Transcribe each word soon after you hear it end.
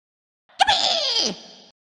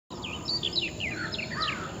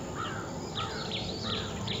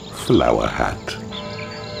Flowerhat.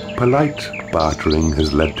 Polite bartering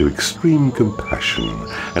has led to extreme compassion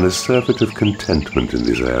and a surfeit of contentment in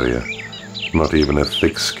this area. Not even a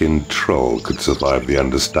thick-skinned troll could survive the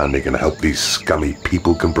understanding and help these scummy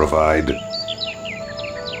people can provide.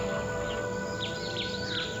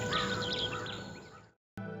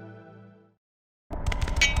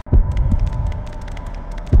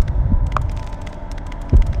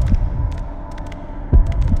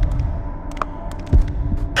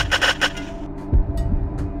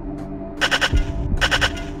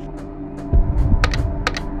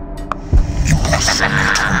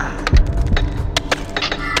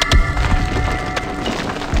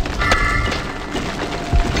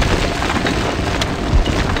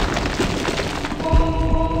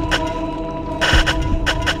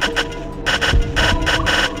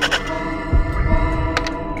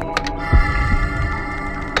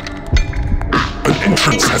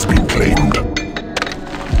 Entrance has been claimed.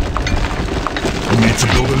 You need to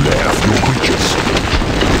build a lair for your creatures.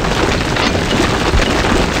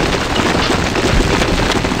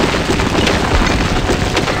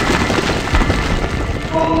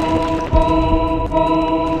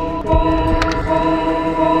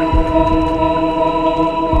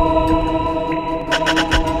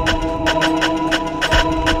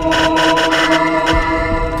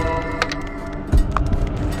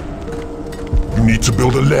 You need to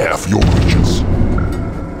build a lair for your creatures.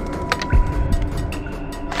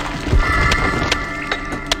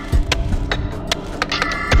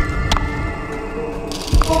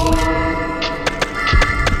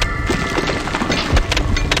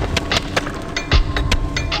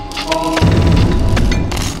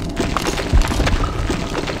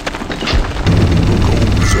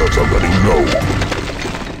 Gold reserves are running low.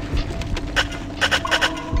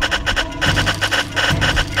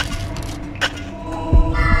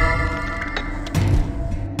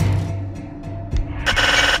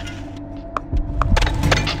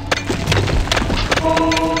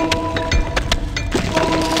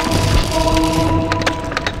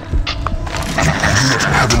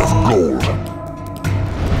 Have enough gold.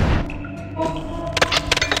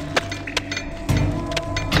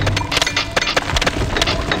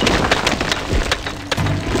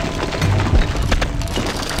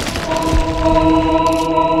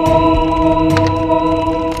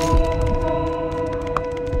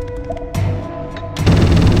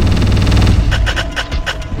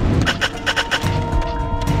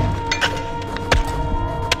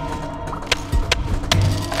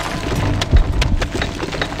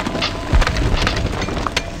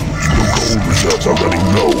 Gold reserves are running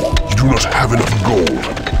low. You do not have enough gold.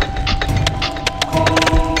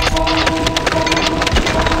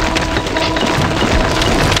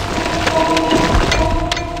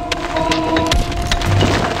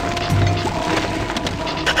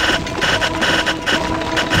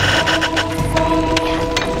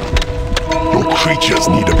 Your creatures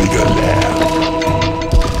need a bigger lair.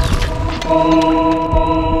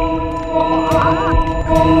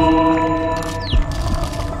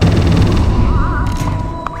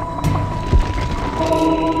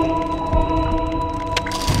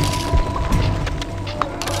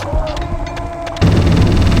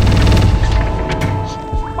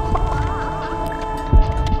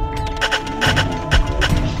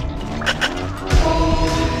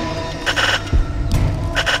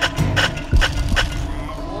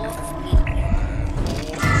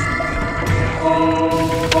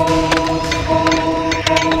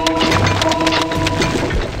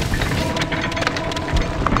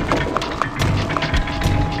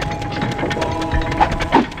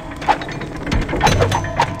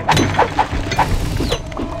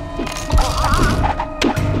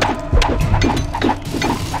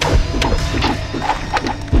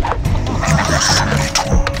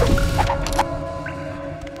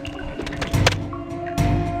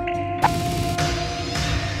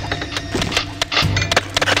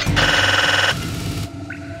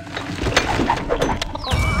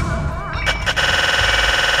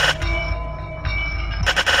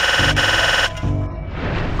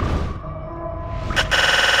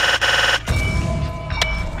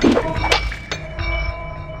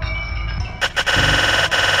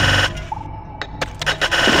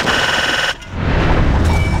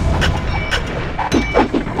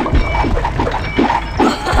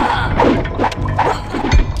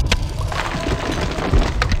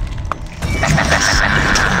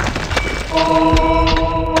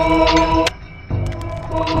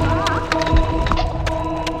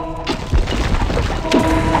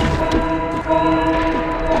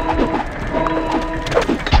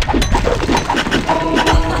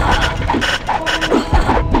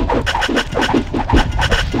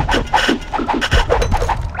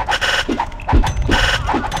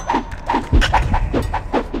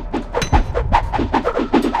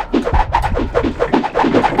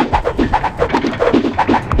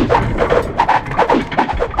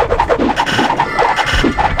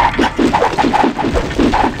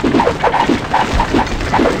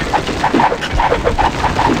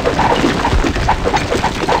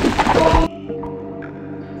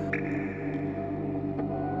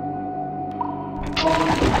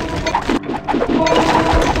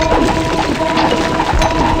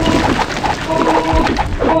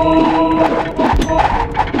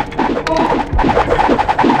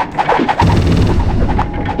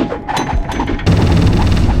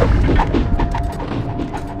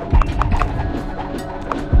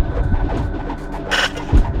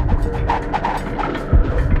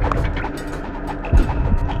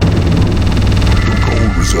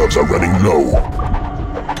 reserves are running low.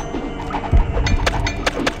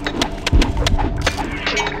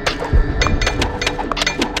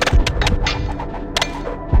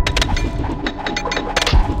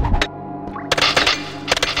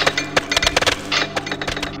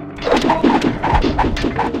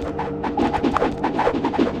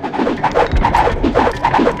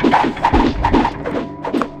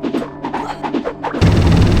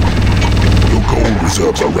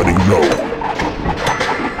 Reserves are running low.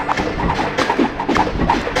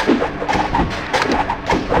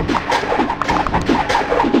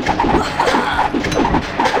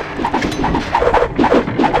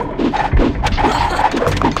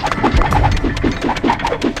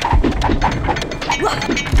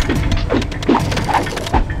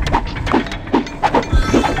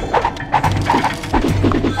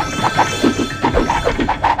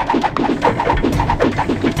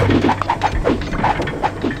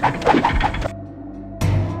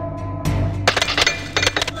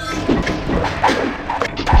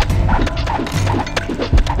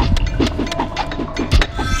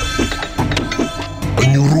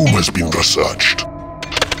 Has been researched.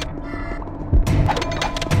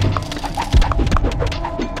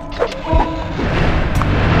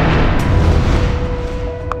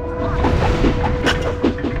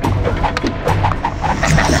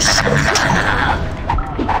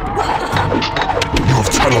 You have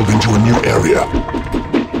tunneled into a new area.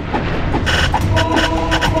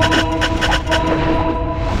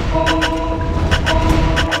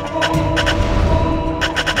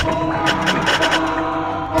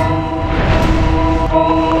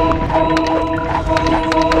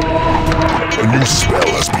 A new spell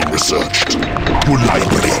has been researched. Your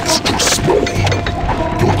library is too small.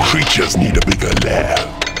 Your creatures need a bigger lair.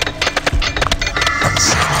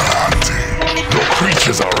 Your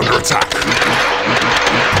creatures are under attack.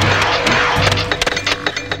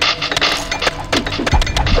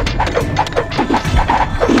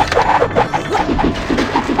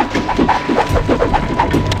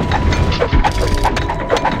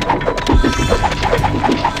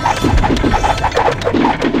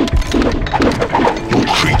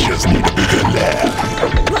 Need a bigger lair.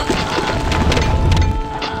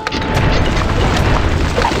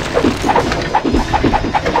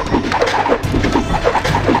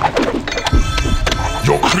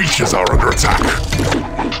 Your creatures are under attack.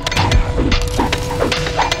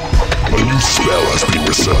 A new spell has been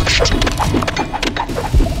researched.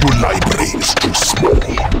 Your library is too small.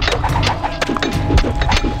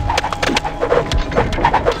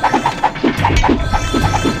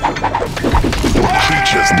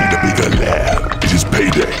 Creatures need a bigger lair. It is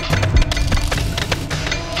payday.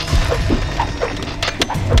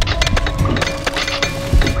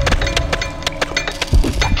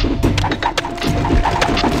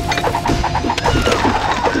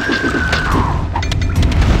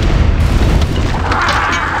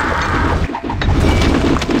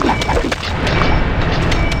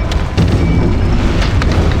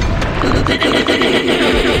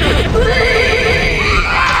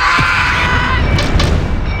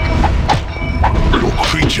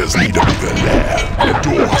 Creatures need a bigger lair. A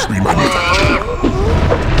door has been manufactured.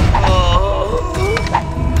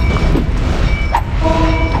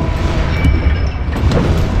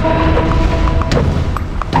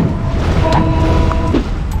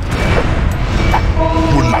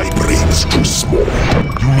 Your library is too small.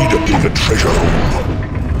 You need a bigger treasure room.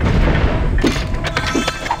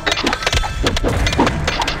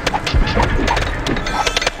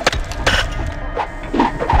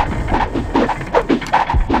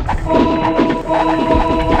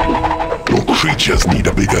 Creatures need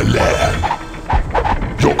a bigger lair.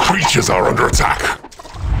 Your creatures are under attack.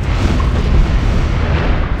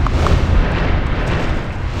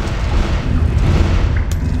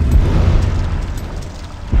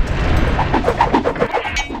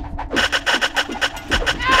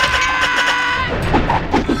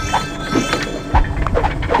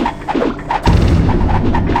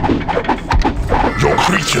 Your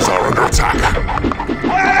creatures are under attack.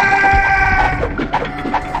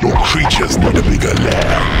 Your creatures need a bigger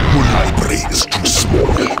lair. Your library is too small.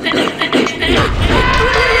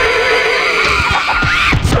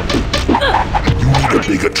 You need a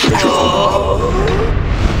bigger treasure room.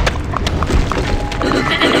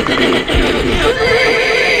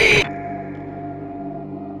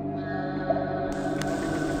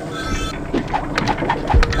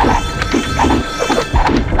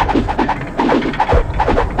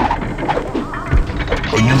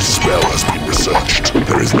 A new spell has been researched.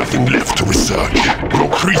 There is nothing left to research. Your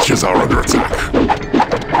creatures are under attack.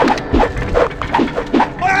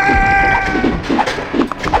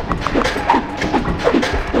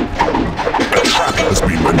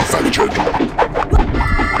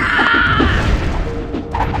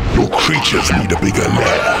 creatures need a bigger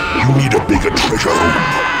lair. You need a bigger treasure room.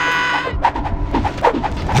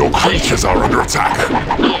 Your creatures are under attack.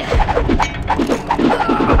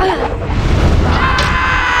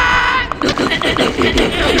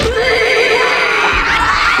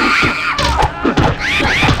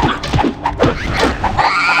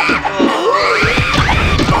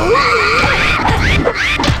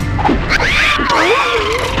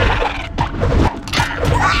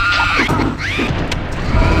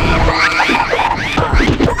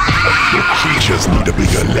 Creatures need a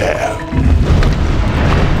bigger lair.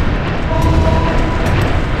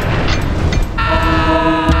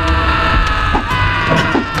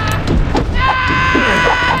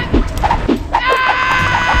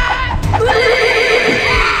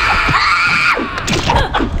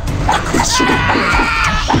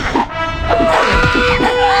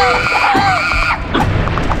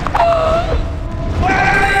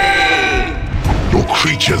 Your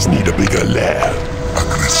creatures need a bigger lair.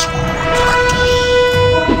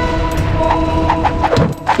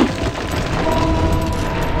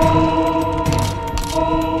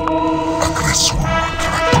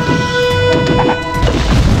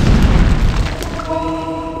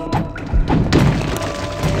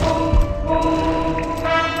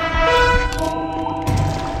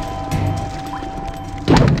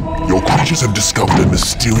 Your creatures have discovered a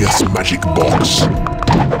mysterious magic box.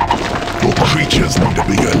 Your creatures need a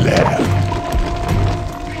bigger lair.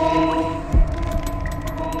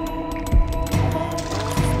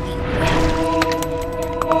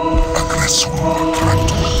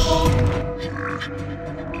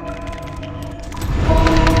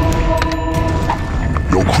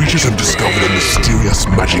 Your creatures have discovered a mysterious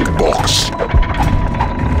magic box.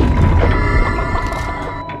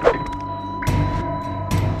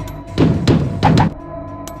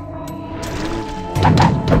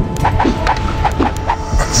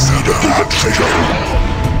 Need a bigger treasure room.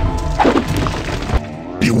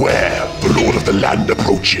 Beware, the Lord of the Land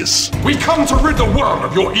approaches. We come to rid the world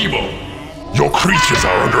of your evil. Your creatures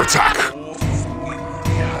are under attack.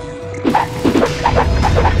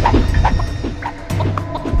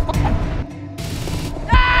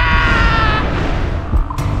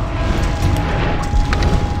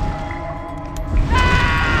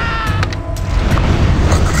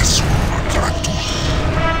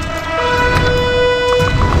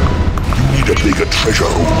 You need a bigger treasure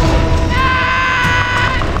room.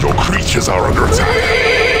 Your creatures are under attack.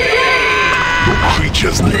 Your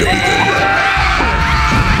creatures need a bigger lair.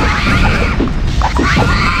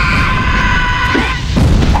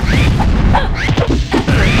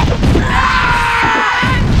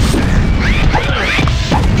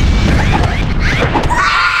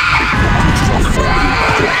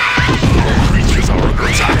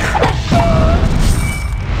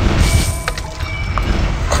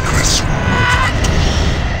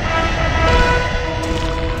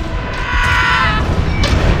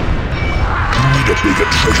 Bigger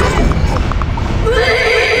treasure room.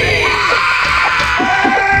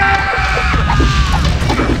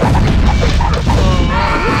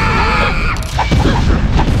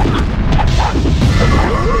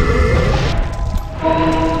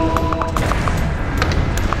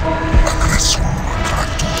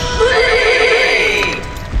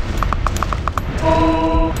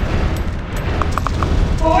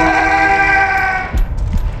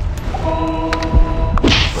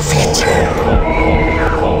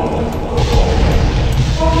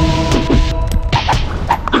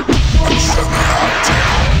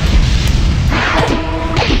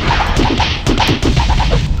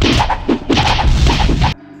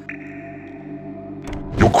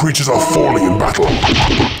 Creatures are falling in battle.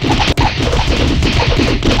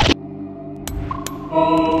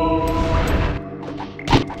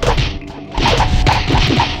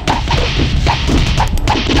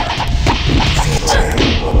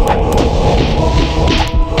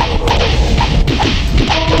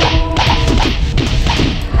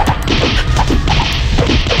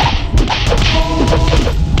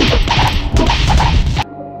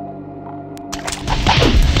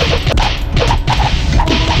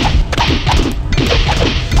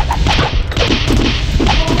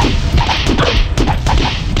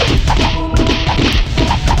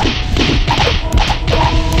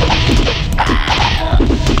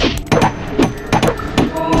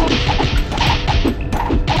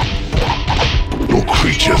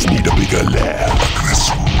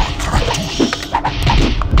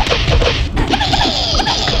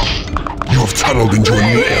 Tunneled into a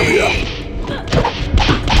new area.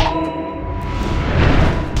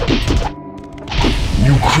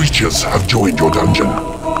 New creatures have joined your dungeon. You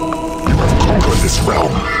have conquered this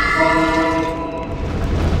realm.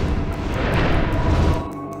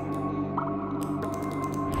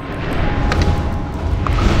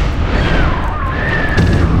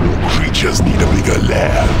 creatures need a bigger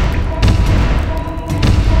lair.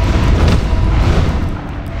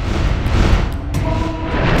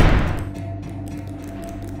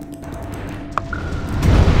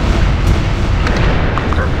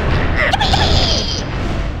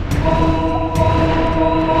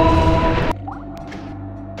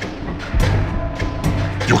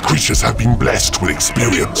 Your creatures have been blessed with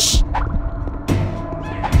experience.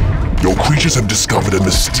 Your creatures have discovered a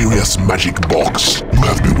mysterious magic box. You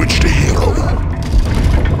have bewitched a hero.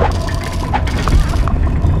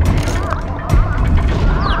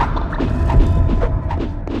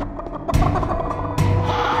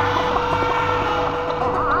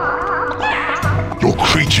 Your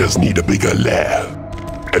creatures need a bigger lair.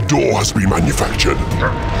 A door has been manufactured.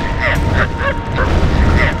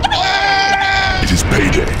 It is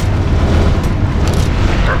payday.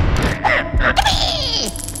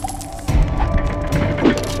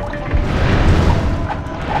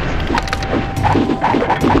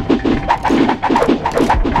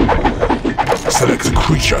 Select a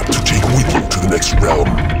creature to take with you to the next realm.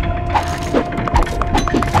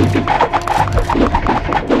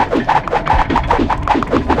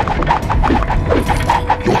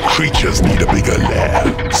 Your creatures need a bigger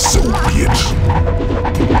lair, so be it.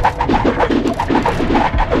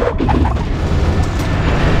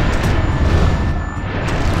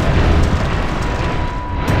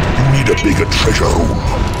 You need a bigger treasure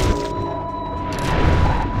room.